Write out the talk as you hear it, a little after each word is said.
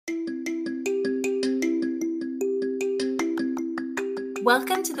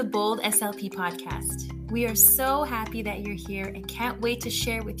Welcome to the Bold SLP podcast. We are so happy that you're here and can't wait to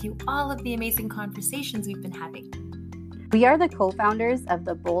share with you all of the amazing conversations we've been having. We are the co-founders of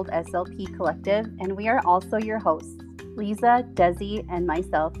the Bold SLP Collective, and we are also your hosts, Lisa, Desi, and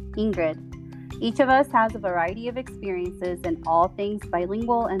myself, Ingrid. Each of us has a variety of experiences in all things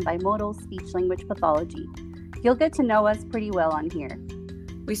bilingual and bimodal speech-language pathology. You'll get to know us pretty well on here.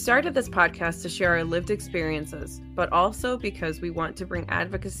 We started this podcast to share our lived experiences, but also because we want to bring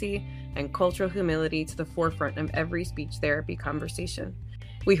advocacy and cultural humility to the forefront of every speech therapy conversation.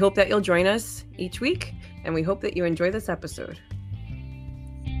 We hope that you'll join us each week, and we hope that you enjoy this episode.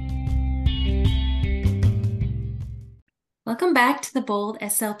 Welcome back to the Bold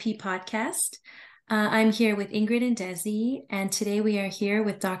SLP podcast. I'm here with Ingrid and Desi, and today we are here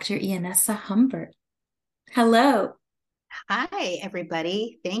with Dr. Ianessa Humbert. Hello. Hi,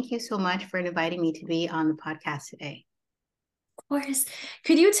 everybody. Thank you so much for inviting me to be on the podcast today. Of course.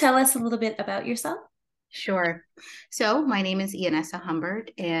 Could you tell us a little bit about yourself? Sure. So my name is Ianessa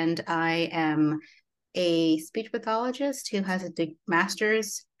Humbert, and I am a speech pathologist who has a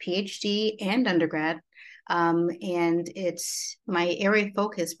master's, PhD, and undergrad. And it's my area of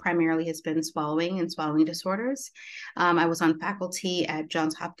focus primarily has been swallowing and swallowing disorders. I was on faculty at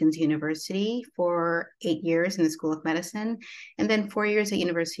Johns Hopkins University for 8 years in the School of Medicine, and then 4 years at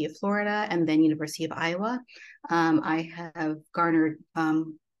University of Florida, and then University of Iowa. I have garnered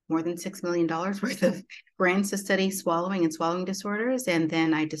more than $6 million worth of grants to study swallowing and swallowing disorders. And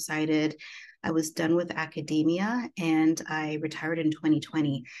then I decided I was done with academia and I retired in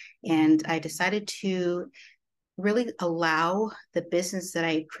 2020. And I decided to really allow the business that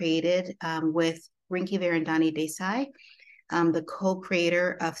I created with Rinki Verandani Desai, the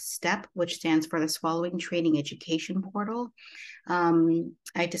co-creator of STEP, which stands for the Swallowing Training Education Portal.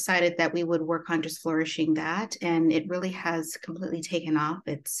 I decided that we would work on just flourishing that, and it really has completely taken off.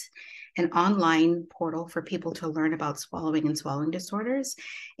 It's an online portal for people to learn about swallowing and swallowing disorders.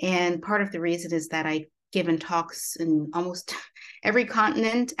 And part of the reason is that I've given talks in almost every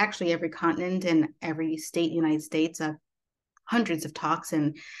continent, actually every continent and every state in the United States, hundreds of talks.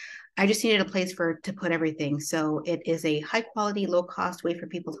 And I just needed a place to put everything. So it is a high quality, low cost way for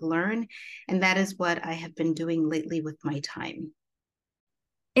people to learn. And that is what I have been doing lately with my time.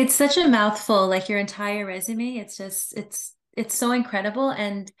 It's such a mouthful, like your entire resume. It's so incredible.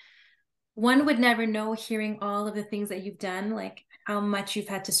 And one would never know, hearing all of the things that you've done, like how much you've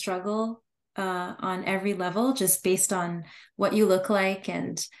had to struggle on every level, just based on what you look like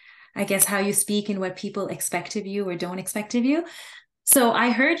and I guess how you speak and what people expect of you or don't expect of you. So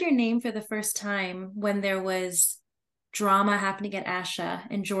I heard your name for the first time when there was drama happening at ASHA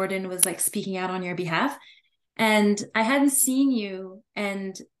and Jordan was like speaking out on your behalf. And I hadn't seen you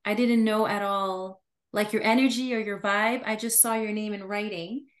and I didn't know at all like your energy or your vibe. I just saw your name in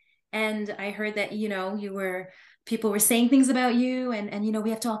writing. And I heard that, people were saying things about you and we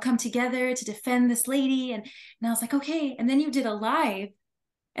have to all come together to defend this lady. And I was like, okay. And then you did a live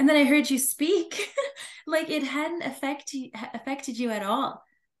and then I heard you speak like it hadn't affected you at all,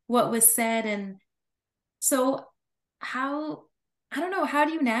 what was said. And so how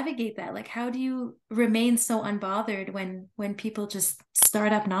do you navigate that? Like, how do you remain so unbothered when people just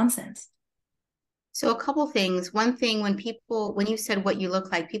start up nonsense? So a couple things. One thing, when you said what you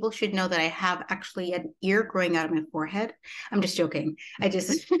look like, people should know that I have actually an ear growing out of my forehead. I'm just joking. I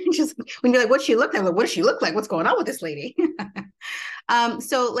just when you're like, what she look like? What does she look like? What's going on with this lady?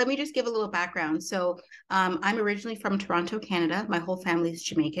 So let me just give a little background. So I'm originally from Toronto, Canada. My whole family is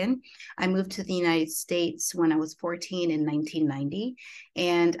Jamaican. I moved to the United States when I was 14 in 1990.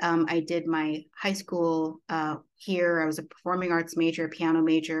 And I did my high school here. I was a performing arts major, piano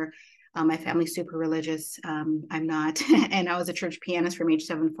major. My family's super religious. I'm not. And I was a church pianist from age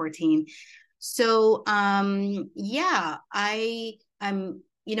 7 to 14. So I'm, if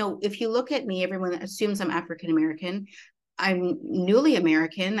you look at me, everyone assumes I'm African-American. I'm newly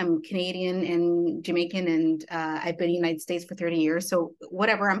American. I'm Canadian and Jamaican, and I've been in the United States for 30 years. So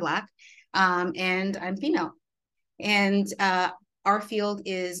whatever, I'm Black, and I'm female. And our field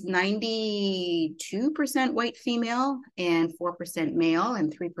is 92% white female and 4% male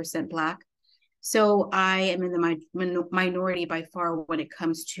and 3% Black. So I am in the minority by far when it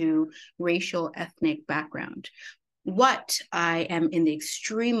comes to racial ethnic background. What I am in the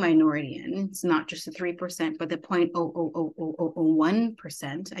extreme minority in, it's not just the 3%, but the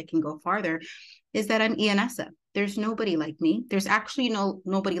 0.00001%, I can go farther, is that I'm Ianessa. There's nobody like me. There's actually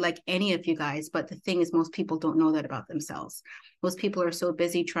nobody like any of you guys, but the thing is most people don't know that about themselves. Most people are so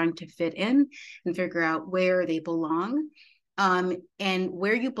busy trying to fit in and figure out where they belong. And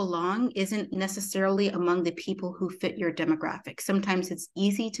where you belong isn't necessarily among the people who fit your demographic. Sometimes it's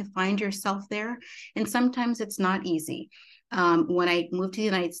easy to find yourself there, and sometimes it's not easy. When I moved to the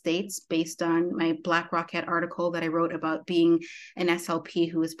United States, based on my Black Rocket article that I wrote about being an SLP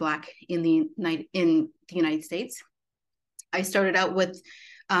who is Black in the United States, I started out with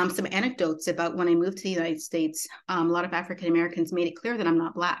some anecdotes about when I moved to the United States. A lot of African Americans made it clear that I'm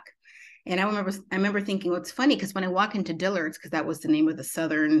not Black. And I remember thinking, well, it's funny because when I walk into Dillard's, because that was the name of the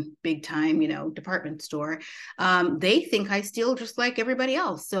Southern big time, department store, they think I steal just like everybody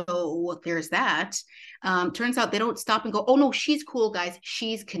else. So there's that. Turns out they don't stop and go, oh no, she's cool, guys.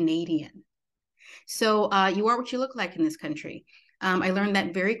 She's Canadian. So you are what you look like in this country. I learned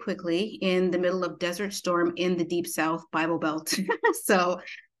that very quickly in the middle of Desert Storm in the Deep South Bible Belt. So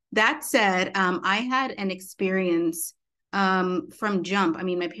that said, I had an experience from jump. I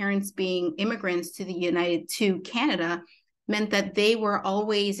mean, my parents being immigrants to Canada meant that they were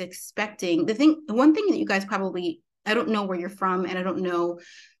always expecting the one thing that you guys probably, I don't know where you're from, and I don't know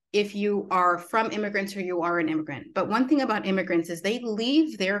if you are from immigrants or you are an immigrant, but one thing about immigrants is they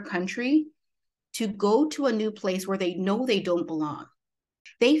leave their country to go to a new place where they know they don't belong.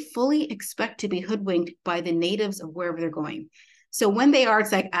 They fully expect to be hoodwinked by the natives of wherever they're going. So when they are,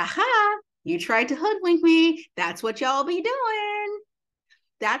 it's like, aha, you tried to hoodwink me. That's what y'all be doing.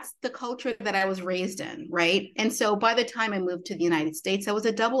 That's the culture that I was raised in, right? And so by the time I moved to the United States, I was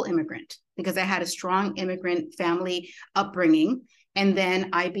a double immigrant because I had a strong immigrant family upbringing. And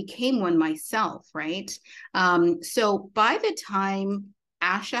then I became one myself, right? So by the time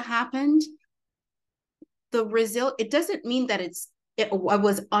Asha happened, it doesn't mean that I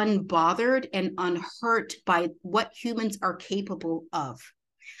was unbothered and unhurt by what humans are capable of.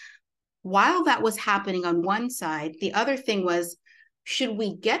 While that was happening on one side, the other thing was, should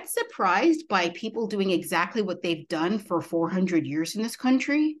we get surprised by people doing exactly what they've done for 400 years in this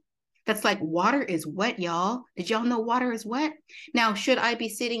country? That's like, water is wet, y'all. Did y'all know water is wet? Now, should I be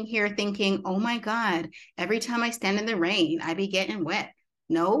sitting here thinking, oh my God, every time I stand in the rain, I be getting wet?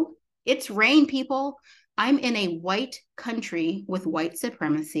 No, it's rain, people. I'm in a white country with white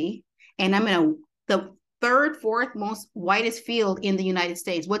supremacy, and I'm in the third, fourth most whitest field in the United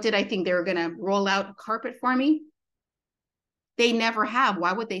States. What did I think they were going to roll out a carpet for me? They never have.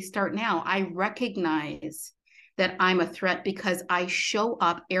 Why would they start now? I recognize that I'm a threat because I show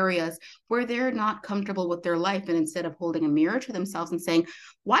up areas where they're not comfortable with their life. And instead of holding a mirror to themselves and saying,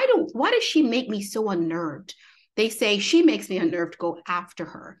 why does she make me so unnerved? They say, she makes me unnerved, go after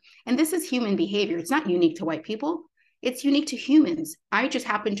her. And this is human behavior. It's not unique to white people. It's unique to humans. I just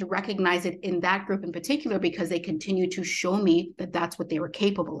happen to recognize it in that group in particular because they continue to show me that that's what they were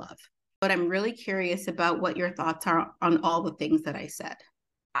capable of. But I'm really curious about what your thoughts are on all the things that I said.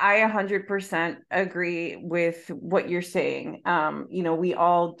 I 100% agree with what you're saying. We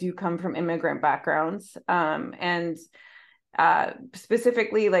all do come from immigrant backgrounds. And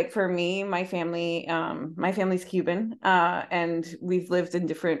specifically, like for me, my family's Cuban, and we've lived in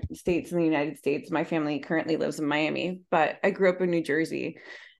different states in the United States. My family currently lives in Miami, but I grew up in New Jersey.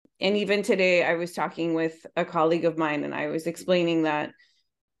 And even today, I was talking with a colleague of mine, and I was explaining that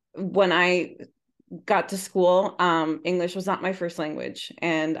when I got to school, English was not my first language,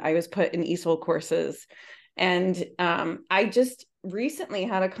 and I was put in ESOL courses. And I just recently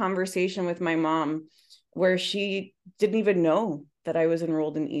had a conversation with my mom where she didn't even know that I was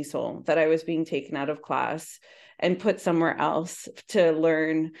enrolled in ESOL, that I was being taken out of class and put somewhere else to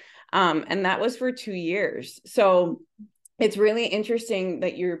learn. And that was for 2 years. So it's really interesting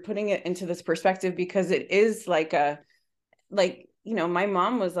that you're putting it into this perspective, because it is like my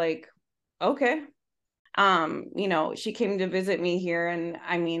mom was like, okay. She came to visit me here, and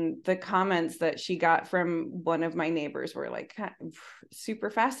I mean, the comments that she got from one of my neighbors were like super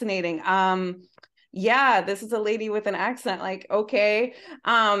fascinating. Yeah, this is a lady with an accent, like, okay.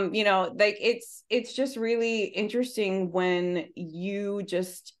 Like it's just really interesting when you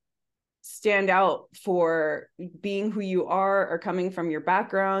just stand out for being who you are or coming from your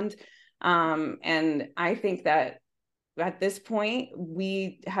background. And I think that at this point,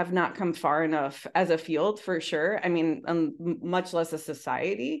 we have not come far enough as a field, for sure. I mean, much less a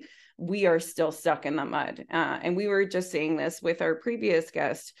society. We are still stuck in the mud. And we were just saying this with our previous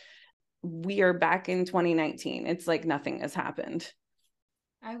guest. We are back in 2019. It's like nothing has happened.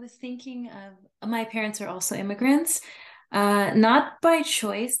 I was thinking of, my parents are also immigrants, not by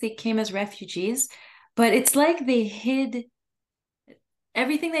choice. They came as refugees, but it's like they hid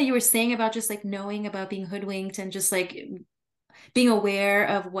everything that you were saying about just like knowing about being hoodwinked and just like being aware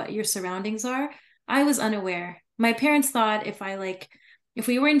of what your surroundings are. I was unaware. My parents thought if I like if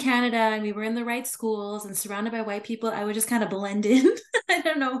we were in Canada and we were in the right schools and surrounded by white people, I would just kind of blend in. I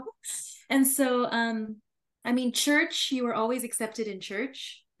don't know. And so, I mean, church, you were always accepted in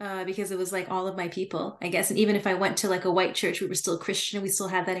church because it was like all of my people, I guess. And even if I went to like a white church, we were still Christian. We still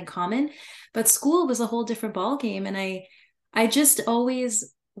had that in common. But school was a whole different ball game. And I just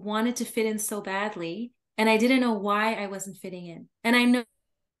always wanted to fit in so badly. And I didn't know why I wasn't fitting in. And I know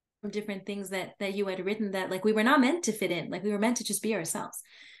different things that you had written that like we were not meant to fit in, like we were meant to just be ourselves.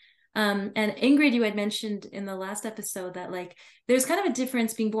 And Ingrid, you had mentioned in the last episode that like there's kind of a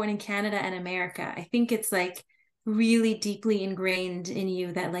difference being born in Canada and America. I think it's like really deeply ingrained in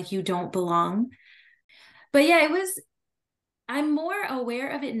you that like you don't belong. But yeah, I'm more aware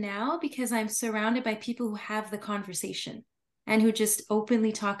of it now because I'm surrounded by people who have the conversation and who just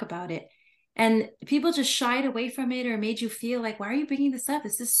openly talk about it. And people just shied away from it or made you feel like, why are you bringing this up?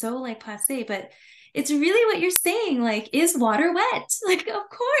 This is so like passe, but it's really what you're saying. Like, is water wet? Like, of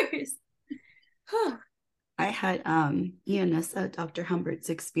course. I had Ianessa, Dr. Humbert's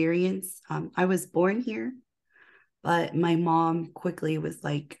experience. I was born here, but my mom quickly was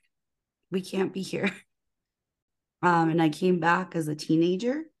like, we can't be here. And I came back as a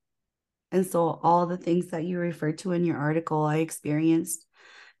teenager. And so all the things that you referred to in your article, I experienced.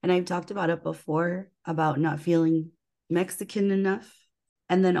 And I've talked about it before, about not feeling Mexican enough.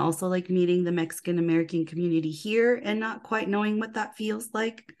 And then also like meeting the Mexican American community here and not quite knowing what that feels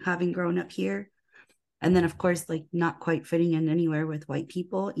like, having grown up here. And then, of course, like not quite fitting in anywhere with white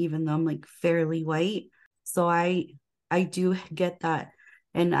people, even though I'm like fairly white. So I do get that.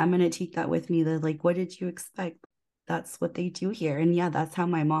 And I'm going to take that with me. That like, what did you expect? That's what they do here. And yeah, that's how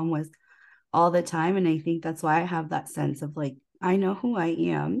my mom was all the time. And I think that's why I have that sense of like, I know who I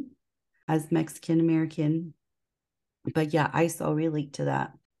am as Mexican American. But yeah, I so relate to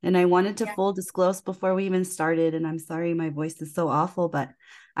that. And I wanted to full disclose before we even started, and I'm sorry my voice is so awful, but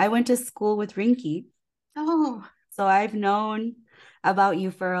I went to school with Rinky. Oh. So I've known about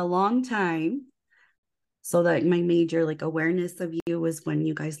you for a long time. So that my major like awareness of you was when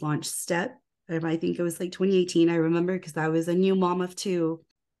you guys launched STEP. And I think it was like 2018. I remember because I was a new mom of two.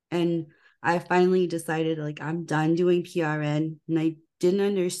 And I finally decided like I'm done doing PRN. And I didn't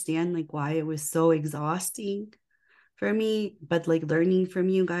understand like why it was so exhausting for me. But like learning from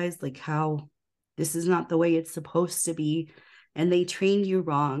you guys, like how this is not the way it's supposed to be. And they trained you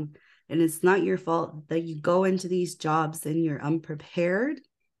wrong. And it's not your fault that you go into these jobs and you're unprepared.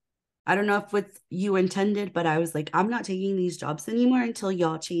 I don't know if what you intended, but I was like, I'm not taking these jobs anymore until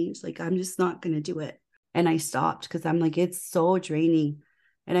y'all change. Like, I'm just not going to do it. And I stopped because I'm like, it's so draining.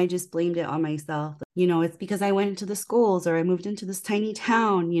 And I just blamed it on myself. You know, it's because I went into the schools or I moved into this tiny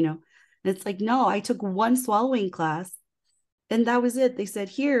town, you know. And it's like, no, I took one swallowing class and that was it. They said,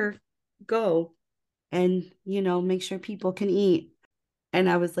 here, go and, you know, make sure people can eat. And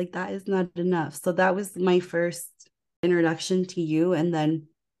I was like, that is not enough. So that was my first introduction to you. And then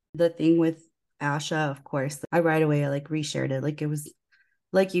the thing with Asha, of course, I right away, I like reshared it. Like it was,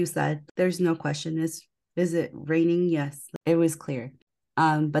 like you said, there's no question. Is it raining? Yes, it was clear.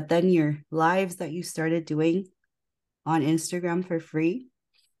 But then your lives that you started doing on Instagram for free,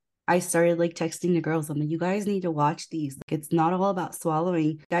 I started like texting the girls. I'm like, you guys need to watch these. Like, it's not all about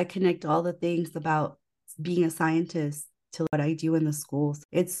swallowing. I connect all the things about being a scientist to what I do in the schools.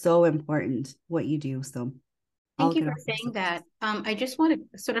 It's so important what you do. So thank you for saying that. I just want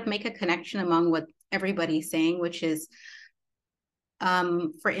to sort of make a connection among what everybody's saying, which is,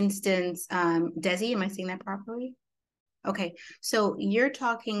 for instance, Desi, am I saying that properly? Okay, so you're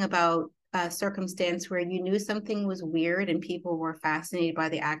talking about a circumstance where you knew something was weird and people were fascinated by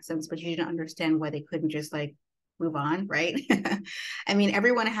the accents, but you didn't understand why they couldn't just like move on, right? I mean,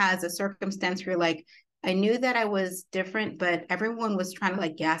 everyone has a circumstance where like, I knew that I was different, but everyone was trying to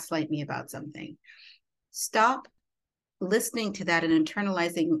like gaslight me about something. Stop listening to that and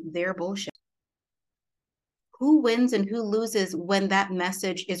internalizing their bullshit. Who wins and who loses when that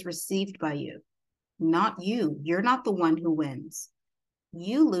message is received by you? Not you. You're not the one who wins.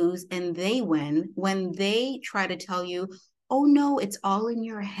 You lose and they win when they try to tell you, oh no, it's all in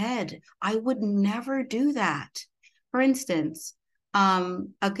your head. I would never do that. For instance,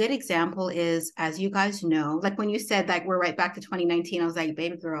 a good example is, as you guys know, like when you said like we're right back to 2019, I was like,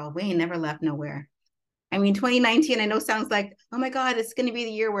 baby girl, we ain't never left nowhere. I mean, 2019, I know sounds like, oh my God, it's going to be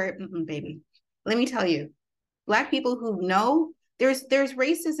the year where, baby, let me tell you, Black people who know there's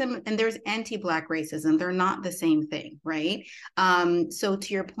racism and there's anti-Black racism. They're not the same thing, right? So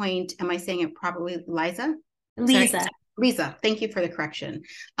to your point, am I saying it properly, Liza? Lisa. Sorry. Lisa, thank you for the correction.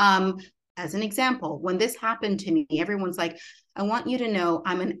 As an example, when this happened to me, everyone's like, I want you to know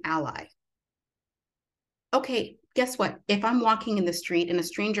I'm an ally. Okay, guess what? If I'm walking in the street and a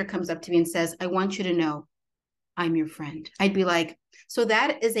stranger comes up to me and says, I want you to know I'm your friend, I'd be like, so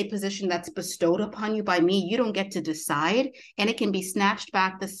that is a position that's bestowed upon you by me. You don't get to decide, and it can be snatched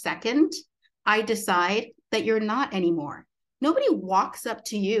back the second I decide that you're not anymore. Nobody walks up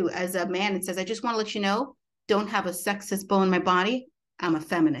to you as a man and says, I just want to let you know, don't have a sexist bone in my body. I'm a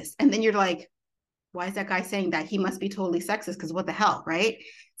feminist. And then you're like, why is that guy saying that? He must be totally sexist, because what the hell, right?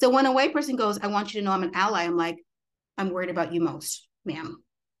 So when a white person goes, I want you to know I'm an ally, I'm like, I'm worried about you most, ma'am.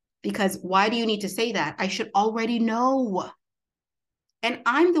 Because why do you need to say that? I should already know. And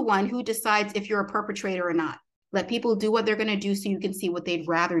I'm the one who decides if you're a perpetrator or not. Let people do what they're going to do so you can see what they'd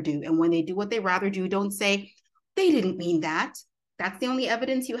rather do. And when they do what they'd rather do, don't say, they didn't mean that. That's the only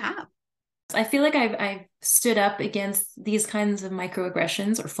evidence you have. I feel like I've stood up against these kinds of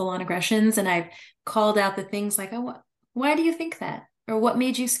microaggressions or full-on aggressions, and I've called out the things like, oh, why do you think that? Or what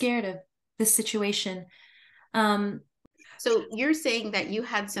made you scared of this situation? So you're saying that you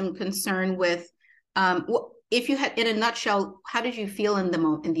had some concern with, if you had, in a nutshell, how did you feel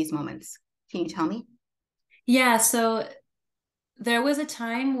in these moments? Can you tell me? Yeah, so there was a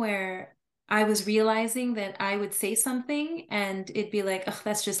time where I was realizing that I would say something and it'd be like, oh,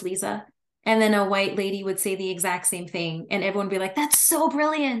 that's just Lisa. And then a white lady would say the exact same thing, and everyone would be like, that's so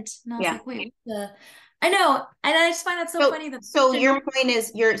brilliant. And I was like, wait, I know. And I just find that so funny. So your point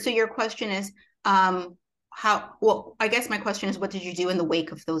is, your question is, I guess my question is, what did you do in the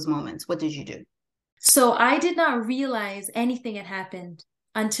wake of those moments? What did you do? So I did not realize anything had happened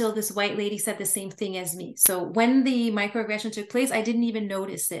until this white lady said the same thing as me. So when the microaggression took place, I didn't even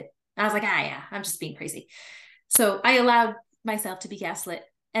notice it. I was like, yeah, I'm just being crazy. So I allowed myself to be gaslit.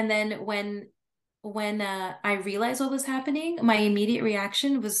 And then when I realized what was happening, my immediate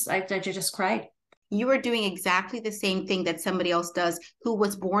reaction was I just cried. You are doing exactly the same thing that somebody else does who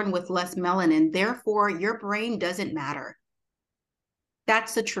was born with less melanin. Therefore, your brain doesn't matter.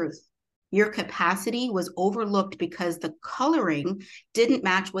 That's the truth. Your capacity was overlooked because the coloring didn't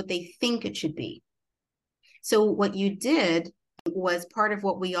match what they think it should be. So what you did was part of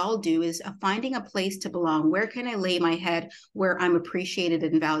what we all do, is finding a place to belong. Where can I lay my head where I'm appreciated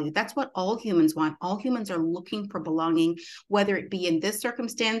and valued? That's what all humans want. All humans are looking for belonging, whether it be in this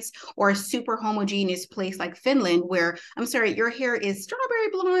circumstance or a super homogeneous place like Finland, where, I'm sorry, your hair is strawberry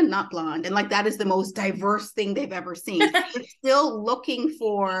blonde, not blonde. And like, that is the most diverse thing they've ever seen. It's still looking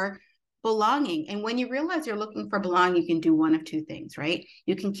for belonging. And when you realize you're looking for belonging, you can do one of two things, right?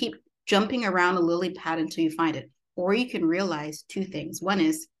 You can keep jumping around a lily pad until you find it. Or you can realize two things. One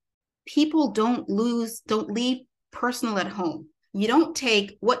is, people don't leave personal at home. You don't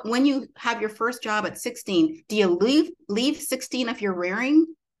take when you have your first job at 16, do you leave 16 of your rearing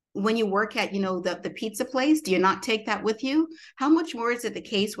when you work at, the pizza place? Do you not take that with you? How much more is it the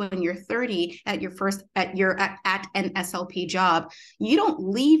case when you're 30 at an SLP job? You don't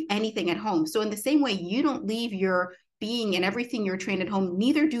leave anything at home. So in the same way, you don't leave your being and everything you're trained at home,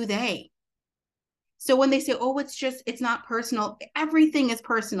 neither do they. So when they say, oh, it's not personal, everything is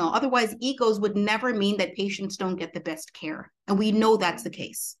personal. Otherwise, egos would never mean that patients don't get the best care. And we know that's the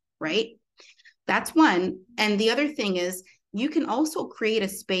case, right? That's one. And the other thing is, you can also create a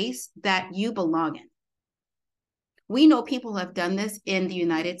space that you belong in. We know people have done this in the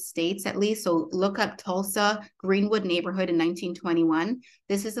United States, at least. So look up Tulsa Greenwood neighborhood in 1921.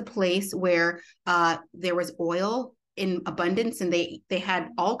 This is a place where there was oil in abundance, and they had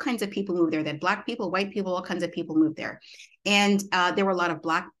all kinds of people move there. They had Black people, white people, all kinds of people moved there. And there were a lot of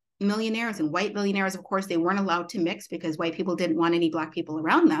Black millionaires and white millionaires. Of course, they weren't allowed to mix because white people didn't want any Black people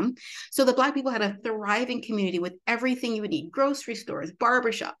around them. So the Black people had a thriving community with everything you would need: grocery stores,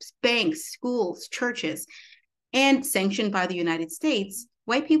 barbershops, banks, schools, churches, and sanctioned by the United States.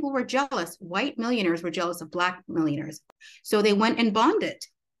 White people were jealous. White millionaires were jealous of Black millionaires. So they went and bonded.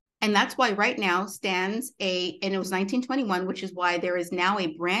 And that's why right now stands and it was 1921, which is why there is now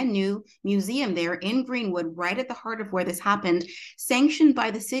a brand new museum there in Greenwood, right at the heart of where this happened, sanctioned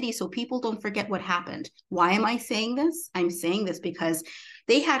by the city so people don't forget what happened. Why am I saying this? I'm saying this because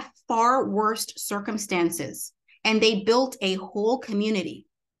they had far worse circumstances and they built a whole community.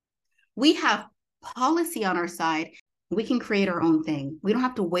 We have policy on our side. We can create our own thing. We don't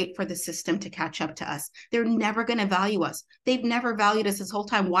have to wait for the system to catch up to us. They're never going to value us. They've never valued us this whole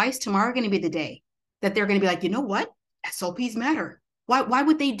time. Why is tomorrow going to be the day that they're going to be like, you know what? SLPs matter. Why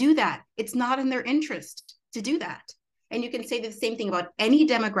would they do that? It's not in their interest to do that. And you can say the same thing about any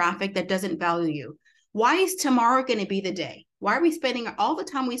demographic that doesn't value you. Why is tomorrow going to be the day? Why are we spending all the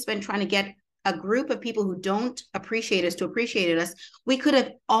time we spend trying to get a group of people who don't appreciate us to appreciate us? We could have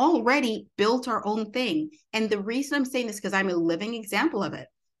already built our own thing. And the reason I'm saying this is because I'm a living example of it.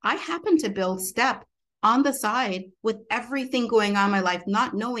 I happened to build STEP on the side with everything going on in my life,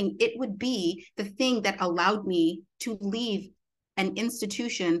 not knowing it would be the thing that allowed me to leave an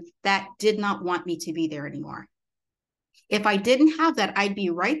institution that did not want me to be there anymore. If I didn't have that, I'd be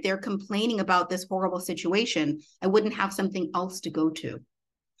right there complaining about this horrible situation. I wouldn't have something else to go to.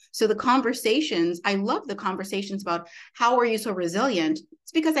 So the conversations, I love the conversations about how are you so resilient?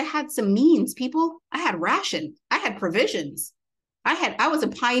 It's because I had some means, people. I had ration. I had provisions. I was a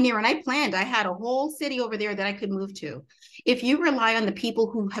pioneer and I had a whole city over there that I could move to. If you rely on the people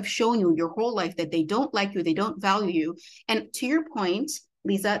who have shown you your whole life that they don't like you, they don't value you, and to your point,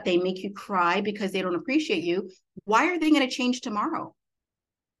 Lisa, they make you cry because they don't appreciate you, why are they going to change tomorrow?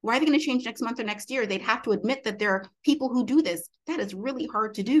 Why are they going to change next month or next year? They'd have to admit that there are people who do this. That is really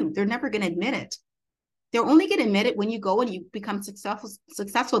hard to do. They're never going to admit it. They're only going to admit it when you go and you become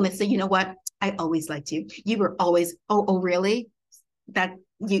successful and they say, you know what? I always liked you. You were always, oh, really? That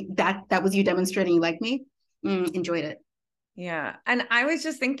was you demonstrating you like me? Enjoyed it. Yeah. And I was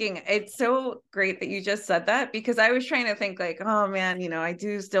just thinking, it's so great that you just said that, because I was trying to think like, oh man, I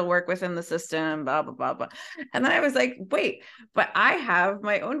do still work within the system, blah, blah, blah, blah. And then I was like, wait, but I have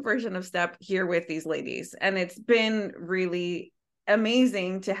my own version of STEP here with these ladies. And it's been really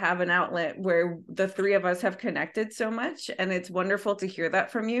amazing to have an outlet where the three of us have connected so much. And it's wonderful to hear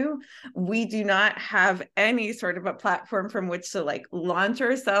that from you. We do not have any sort of a platform from which to like launch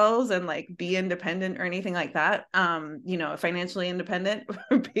ourselves and like be independent or anything like that. Financially independent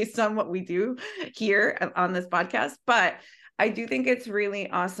based on what we do here on this podcast. But I do think it's really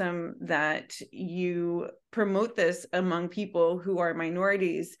awesome that you promote this among people who are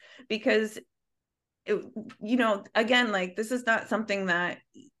minorities, because again, like this is not something that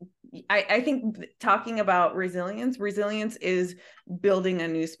I think talking about resilience is building a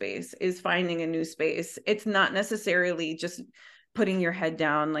new space, is finding a new space. It's not necessarily just putting your head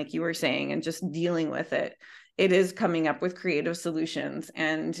down, like you were saying, and just dealing with it. It is coming up with creative solutions.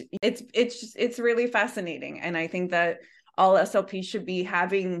 And it's really fascinating. And I think that all SLPs should be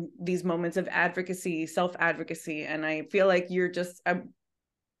having these moments of advocacy, self-advocacy. And I feel like you're just a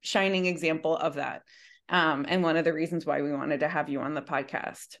shining example of that. And one of the reasons why we wanted to have you on the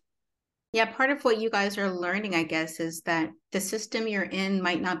podcast. Yeah, part of what you guys are learning, I guess, is that the system you're in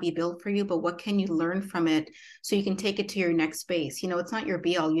might not be built for you, but what can you learn from it so you can take it to your next space? It's not your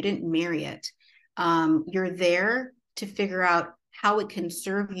be all. You didn't marry it. You're there to figure out how it can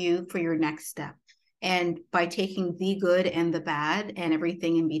serve you for your next step. And by taking the good and the bad and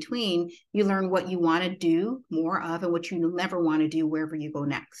everything in between, you learn what you want to do more of and what you never want to do wherever you go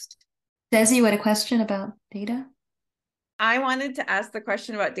next. Desi, you had a question about data? I wanted to ask the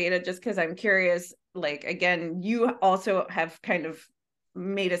question about data just because I'm curious, like, again, you also have kind of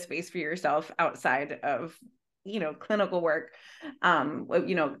made a space for yourself outside of, clinical work,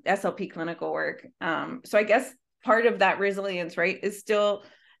 SLP clinical work. So I guess part of that resilience, right, is still,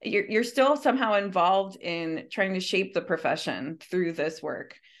 you're still somehow involved in trying to shape the profession through this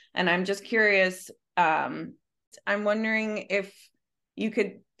work. And I'm just curious, I'm wondering if you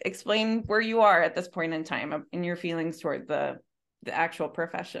could explain where you are at this point in time in your feelings toward the actual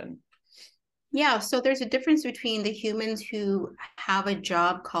profession. Yeah, so there's a difference between the humans who have a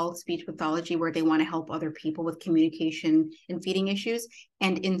job called speech pathology, where they want to help other people with communication and feeding issues,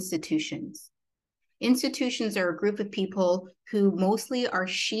 and institutions. Institutions are a group of people who mostly are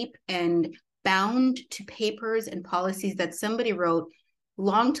sheep and bound to papers and policies that somebody wrote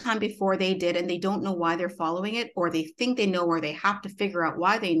long time before they did, and they don't know why they're following it, or they think they know, or they have to figure out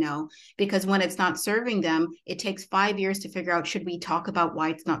why they know, because when it's not serving them, it takes 5 years to figure out, should we talk about why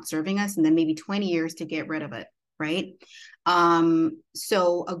it's not serving us, and then maybe 20 years to get rid of it, right?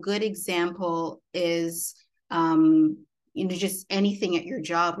 So a good example is just anything at your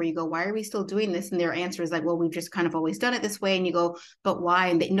job where you go, why are we still doing this? And their answer is like, well, we've just kind of always done it this way. And you go, but why?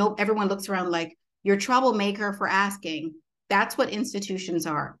 And everyone looks around like, you're a troublemaker for asking. That's what institutions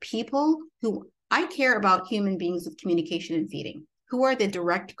are. People who, I care about human beings with communication and feeding. Who are the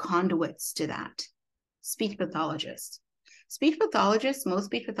direct conduits to that? Speech pathologists. Most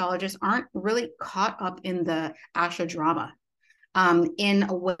speech pathologists aren't really caught up in the ASHA drama in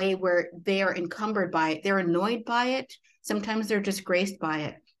a way where they are encumbered by it. They're annoyed by it. Sometimes they're disgraced by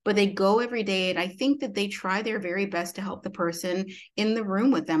it. But they go every day, and I think that they try their very best to help the person in the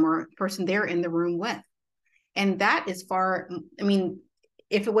room with them, or the person they're in the room with. And that is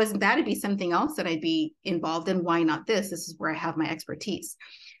if it wasn't that, it'd be something else that I'd be involved in. Why not this? This is where I have my expertise.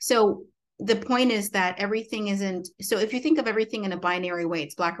 So the point is that everything isn't, so if you think of everything in a binary way,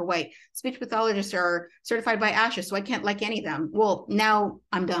 it's black or white. Speech pathologists are certified by ASHA, so I can't like any of them. Well, now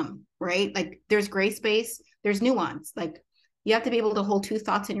I'm dumb, right? Like there's gray space, there's nuance. Like You have to be able to hold two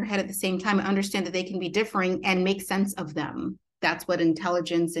thoughts in your head at the same time and understand that they can be differing and make sense of them. That's what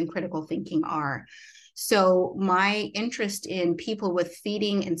intelligence and critical thinking are. So my interest in people with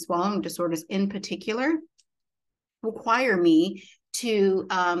feeding and swallowing disorders in particular require me to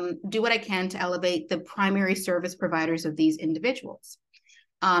do what I can to elevate the primary service providers of these individuals.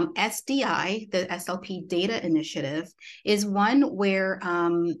 SDI, the SLP Data Initiative, is one where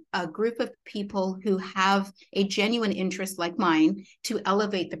a group of people who have a genuine interest like mine to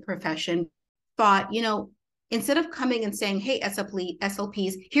elevate the profession thought, instead of coming and saying, hey,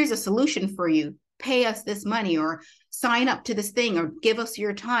 SLPs, here's a solution for you, pay us this money or sign up to this thing or give us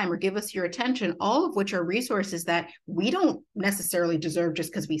your time or give us your attention, all of which are resources that we don't necessarily deserve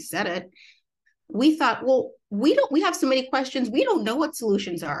just because we said it. We thought, well, we have so many questions. We don't know what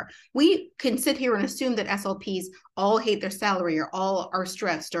solutions are. We can sit here and assume that SLPs all hate their salary or all are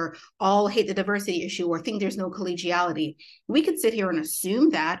stressed or all hate the diversity issue or think there's no collegiality. We could sit here and assume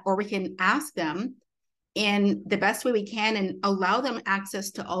that, or we can ask them in the best way we can and allow them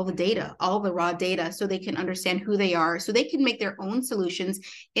access to all the data, all the raw data, so they can understand who they are, so they can make their own solutions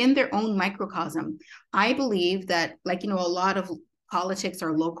in their own microcosm. I believe that, a lot of politics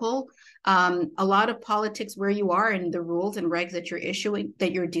are local. A lot of politics where you are and the rules and regs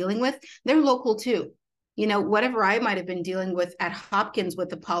that you're dealing with, they're local too. Whatever I might have been dealing with at Hopkins with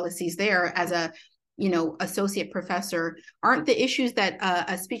the policies there as a associate professor aren't the issues that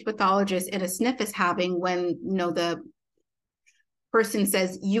a speech pathologist in a SNF is having when the person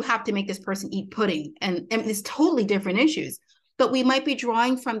says you have to make this person eat pudding, and it's totally different issues. But we might be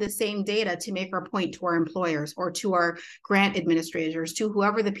drawing from the same data to make our point to our employers or to our grant administrators, to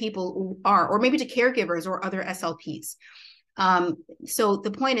whoever the people are, or maybe to caregivers or other SLPs. So the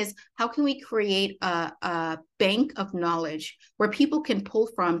point is, how can we create a bank of knowledge where people can pull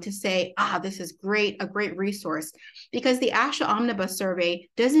from to say, this is great, a great resource? Because the ASHA Omnibus survey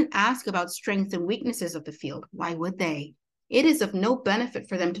doesn't ask about strengths and weaknesses of the field. Why would they? It is of no benefit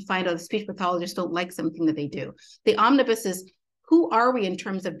for them to find out the speech pathologists don't like something that they do. The Omnibus is, who are we in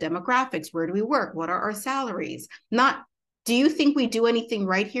terms of demographics? Where do we work? What are our salaries? Not, do you think we do anything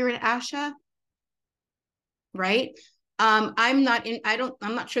right here at ASHA? Right? I'm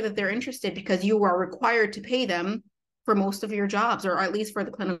not sure that they're interested, because you are required to pay them for most of your jobs, or at least for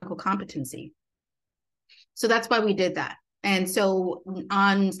the clinical competency. So that's why we did that. And so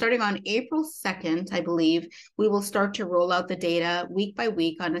starting on April 2nd, I believe, we will start to roll out the data week by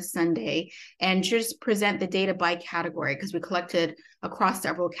week on a Sunday and just present the data by category, because we collected across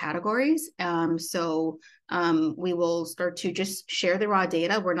several categories. So we will start to just share the raw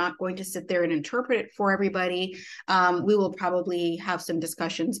data. We're not going to sit there and interpret it for everybody. We will probably have some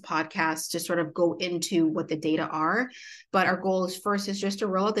discussions, podcasts to sort of go into what the data are. But our goal is just to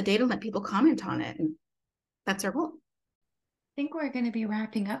roll out the data and let people comment on it. And that's our goal. I think we're going to be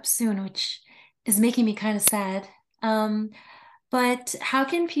wrapping up soon, which is making me kind of sad. But how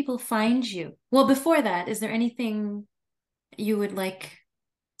can people find you? Well, before that, is there anything you would like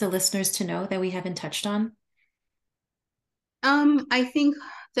the listeners to know that we haven't touched on? I think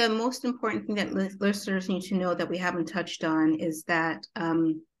the most important thing that listeners need to know that we haven't touched on is that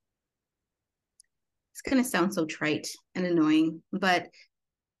it's going to sound so trite and annoying, but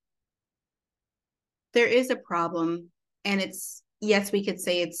there is a problem. And it's, yes, we could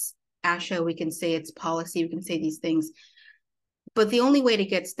say it's ASHA, we can say it's policy, we can say these things, but the only way to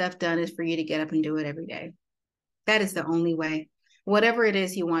get stuff done is for you to get up and do it every day. That is the only way. Whatever it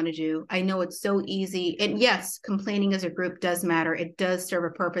is you want to do. I know it's so easy. And yes, complaining as a group does matter. It does serve a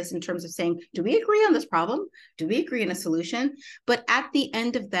purpose in terms of saying, do we agree on this problem? Do we agree on a solution? But at the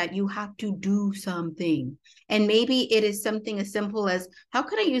end of that, you have to do something. And maybe it is something as simple as, how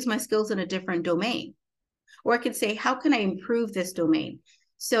can I use my skills in a different domain? Or I could say, how can I improve this domain?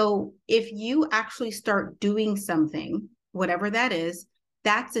 So if you actually start doing something, whatever that is,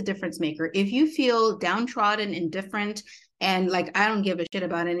 that's a difference maker. If you feel downtrodden, indifferent, and like, I don't give a shit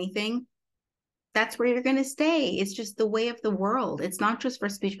about anything, that's where you're going to stay. It's just the way of the world. It's not just for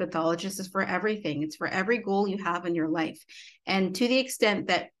speech pathologists, it's for everything. It's for every goal you have in your life. And to the extent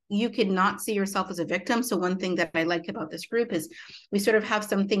that you cannot see yourself as a victim. So one thing that I like about this group is we sort of have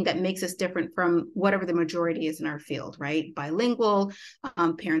something that makes us different from whatever the majority is in our field, right? Bilingual,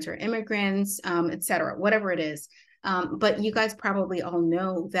 parents are immigrants, et cetera, whatever it is. But you guys probably all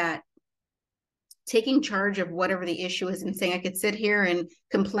know that taking charge of whatever the issue is and saying, I could sit here and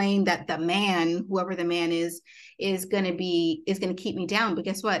complain that the man, whoever the man is going to keep me down. But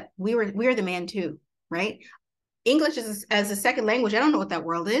guess what? We are the man too, right? English as a second language, I don't know what that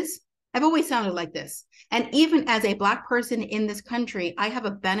world is. I've always sounded like this. And even as a Black person in this country, I have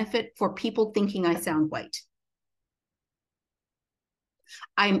a benefit for people thinking I sound white.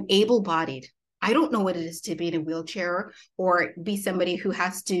 I'm able-bodied. I don't know what it is to be in a wheelchair or be somebody who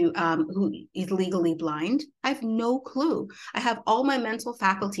has to, who is legally blind. I have no clue. I have all my mental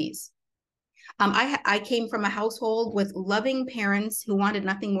faculties. I came from a household with loving parents who wanted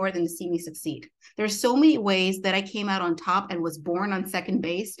nothing more than to see me succeed. There's so many ways that I came out on top and was born on second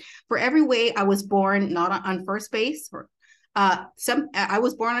base. For every way I was born not on first base, I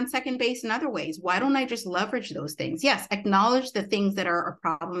was born on second base in other ways. Why don't I just leverage those things? Yes, acknowledge the things that are a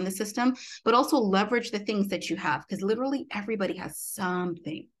problem in the system, but also leverage the things that you have, because literally everybody has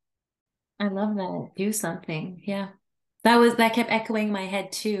something. I love that. Do something. Yeah. That kept echoing in my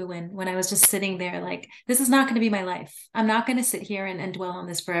head too when I was just sitting there like, this is not going to be my life. I'm not going to sit here and dwell on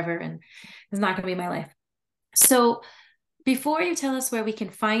this forever, and it's not going to be my life. So before you tell us where we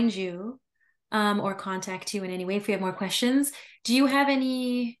can find you, or contact you in any way, if we have more questions, do you have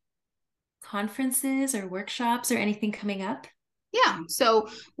any conferences or workshops or anything coming up? Yeah, so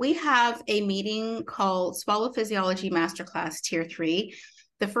we have a meeting called Swallow Physiology Masterclass Tier 3.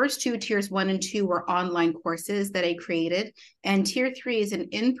 The first two, Tiers 1 and 2, were online courses that I created. And Tier 3 is an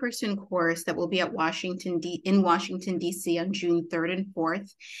in-person course that will be at in Washington, D.C. on June 3rd and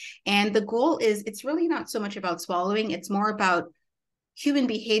 4th. And the goal is, it's really not so much about swallowing, it's more about human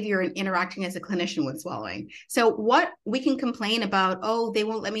behavior and interacting as a clinician with swallowing. So what we can complain about, oh, they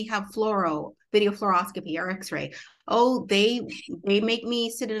won't let me have video fluoroscopy or x-ray. Oh, they make me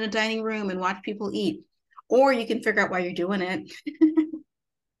sit in a dining room and watch people eat. Or you can figure out why you're doing it.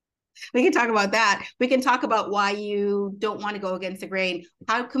 We can talk about that. We can talk about why you don't want to go against the grain.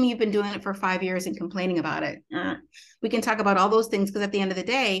 How come you've been doing it for 5 years and complaining about it? We can talk about all those things, because at the end of the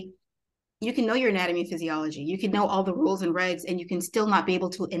day, you can know your anatomy and physiology. You can know all the rules and regs, and you can still not be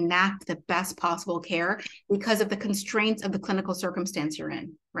able to enact the best possible care because of the constraints of the clinical circumstance you're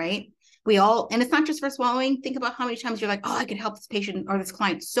in, right? And it's not just for swallowing. Think about how many times you're like, oh, I could help this patient or this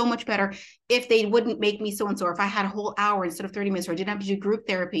client so much better if they wouldn't make me so-and-so, or if I had a whole hour instead of 30 minutes, or I didn't have to do group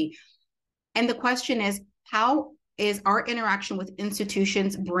therapy. And the question is, how is our interaction with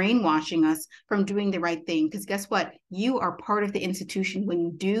institutions brainwashing us from doing the right thing? Because guess what? You are part of the institution when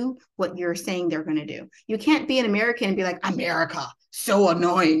you do what you're saying they're going to do. You can't be an American and be like, America, so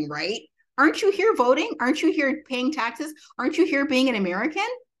annoying, right? Aren't you here voting? Aren't you here paying taxes? Aren't you here being an American?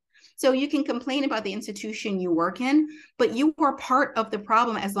 So you can complain about the institution you work in, but you are part of the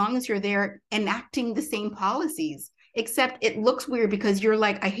problem as long as you're there enacting the same policies. Except it looks weird because you're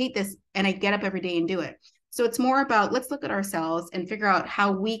like, I hate this, and I get up every day and do it. So it's more about, let's look at ourselves and figure out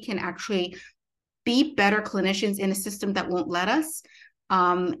how we can actually be better clinicians in a system that won't let us,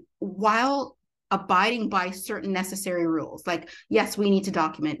 while abiding by certain necessary rules. Like, yes, we need to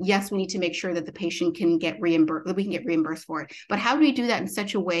document. Yes, we need to make sure that the patient can get reimbursed, that we can get reimbursed for it. But how do we do that in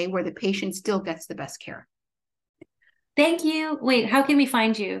such a way where the patient still gets the best care? Thank you. Wait, how can we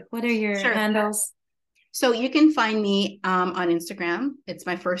find you? What are your handles? So you can find me on Instagram. It's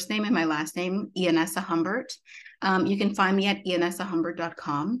my first name and my last name, Ianessa Humbert. You can find me at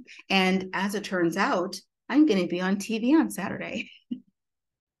iaNessaHumbert.com. And as it turns out, I'm going to be on TV on Saturday.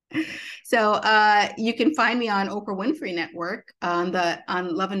 So you can find me on Oprah Winfrey Network on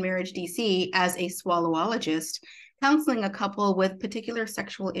Love and Marriage DC as a swallowologist, counseling a couple with particular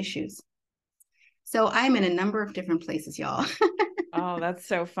sexual issues. So I'm in a number of different places, y'all. Oh, that's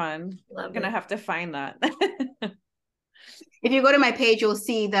so fun. I'm going to have to find that. If you go to my page, you'll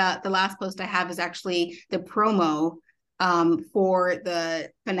see the last post I have is actually the promo for the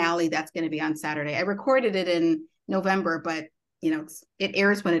finale that's going to be on Saturday. I recorded it in November, but it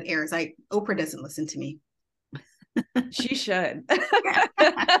airs when it airs. Oprah doesn't listen to me. She should.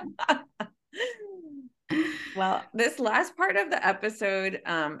 Well, this last part of the episode,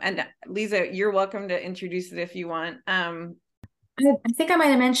 and Lisa, you're welcome to introduce it if you want. I think I might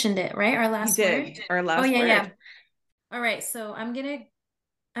have mentioned it, right? Our last word. Our last word. Yeah. All right. So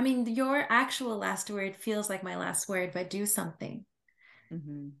your actual last word feels like my last word, but do something.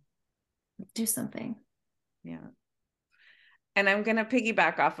 Mm-hmm. Do something. Yeah. And I'm going to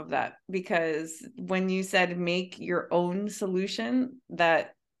piggyback off of that, because when you said make your own solution,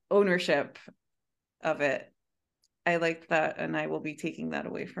 that ownership of it, I liked that. And I will be taking that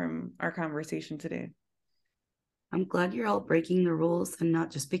away from our conversation today. I'm glad you're all breaking the rules and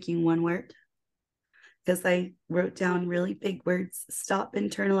not just picking one word, because I wrote down really big words. Stop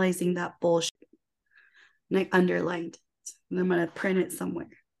internalizing that bullshit. And I underlined it. And I'm going to print it somewhere.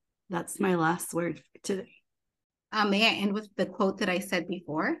 That's my last word for today. May I end with the quote that I said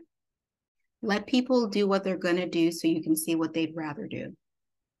before? Let people do what they're going to do so you can see what they'd rather do.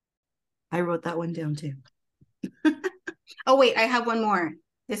 I wrote that one down too. Oh, wait, I have one more.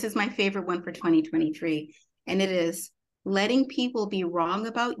 This is my favorite one for 2023. And it is, Letting people be wrong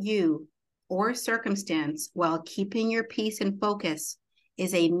about you or circumstance while keeping your peace and focus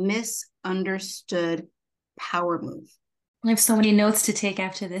is a misunderstood power move. I have so many notes to take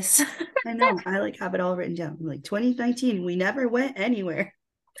after this. I know. I like have it all written down. I'm like 2019, we never went anywhere.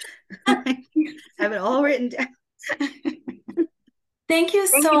 I have it all written down. Thank you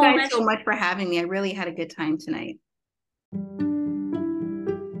Thank so you guys much. so much for having me. I really had a good time tonight.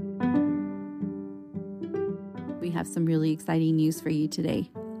 We have some really exciting news for you today.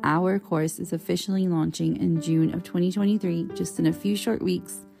 Our course is officially launching in June of 2023, just in a few short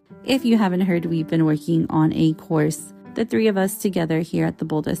weeks. If you haven't heard, we've been working on a course, the three of us together here at the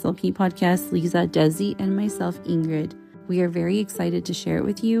Bold SLP podcast, Lisa, Desi, and myself, Ingrid. We are very excited to share it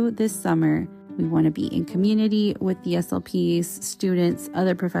with you this summer. We want to be in community with the SLPs, students,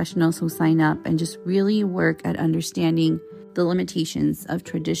 other professionals who sign up, and just really work at understanding the limitations of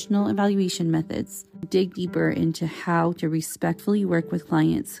traditional evaluation methods, dig deeper into how to respectfully work with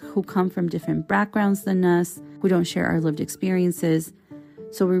clients who come from different backgrounds than us, who don't share our lived experiences.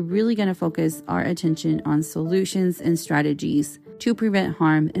 So we're really going to focus our attention on solutions and strategies to prevent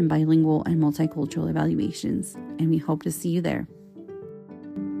harm in bilingual and multicultural evaluations. And we hope to see you there.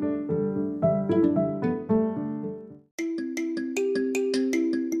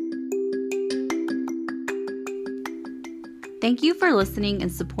 Thank you for listening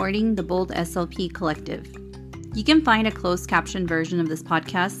and supporting the Bold SLP Collective. You can find a closed caption version of this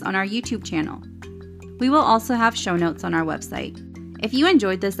podcast on our YouTube channel. We will also have show notes on our website. If you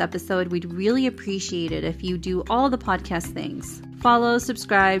enjoyed this episode, we'd really appreciate it if you do all the podcast things. Follow,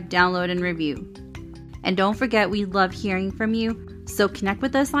 subscribe, download, and review. And don't forget, we love hearing from you, so connect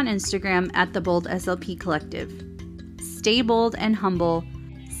with us on Instagram at the Bold SLP Collective. Stay bold and humble.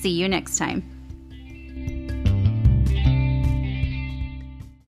 See you next time.